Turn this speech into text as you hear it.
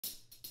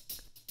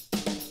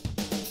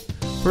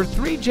For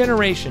 3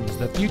 generations,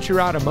 the Future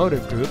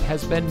Automotive Group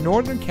has been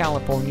Northern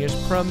California's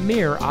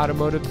premier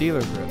automotive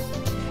dealer group.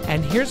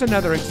 And here's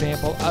another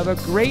example of a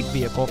great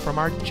vehicle from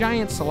our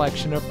giant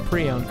selection of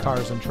pre-owned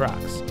cars and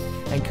trucks.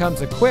 And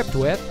comes equipped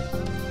with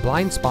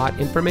blind spot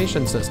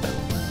information system,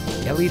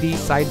 LED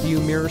side view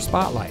mirror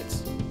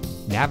spotlights,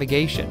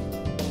 navigation,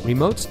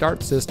 remote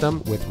start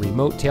system with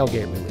remote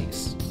tailgate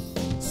release,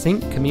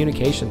 sync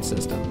communication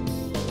system,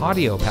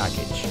 audio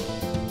package,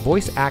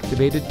 voice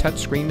activated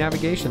touchscreen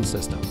navigation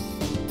system,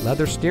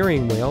 leather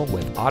steering wheel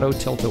with auto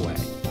tilt-away,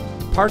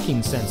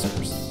 parking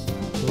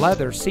sensors,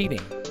 leather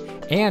seating,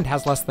 and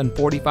has less than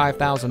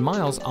 45,000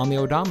 miles on the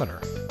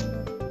odometer.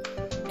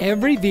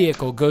 Every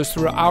vehicle goes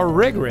through our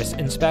rigorous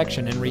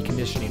inspection and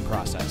reconditioning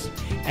process,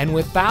 and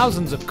with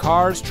thousands of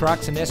cars,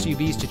 trucks, and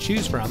SUVs to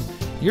choose from,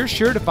 you're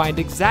sure to find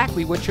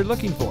exactly what you're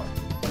looking for.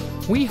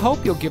 We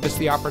hope you'll give us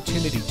the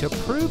opportunity to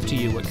prove to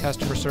you what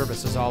customer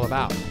service is all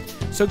about.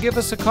 So give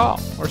us a call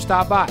or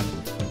stop by.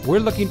 We're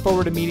looking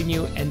forward to meeting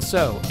you, and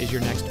so is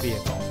your next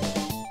vehicle.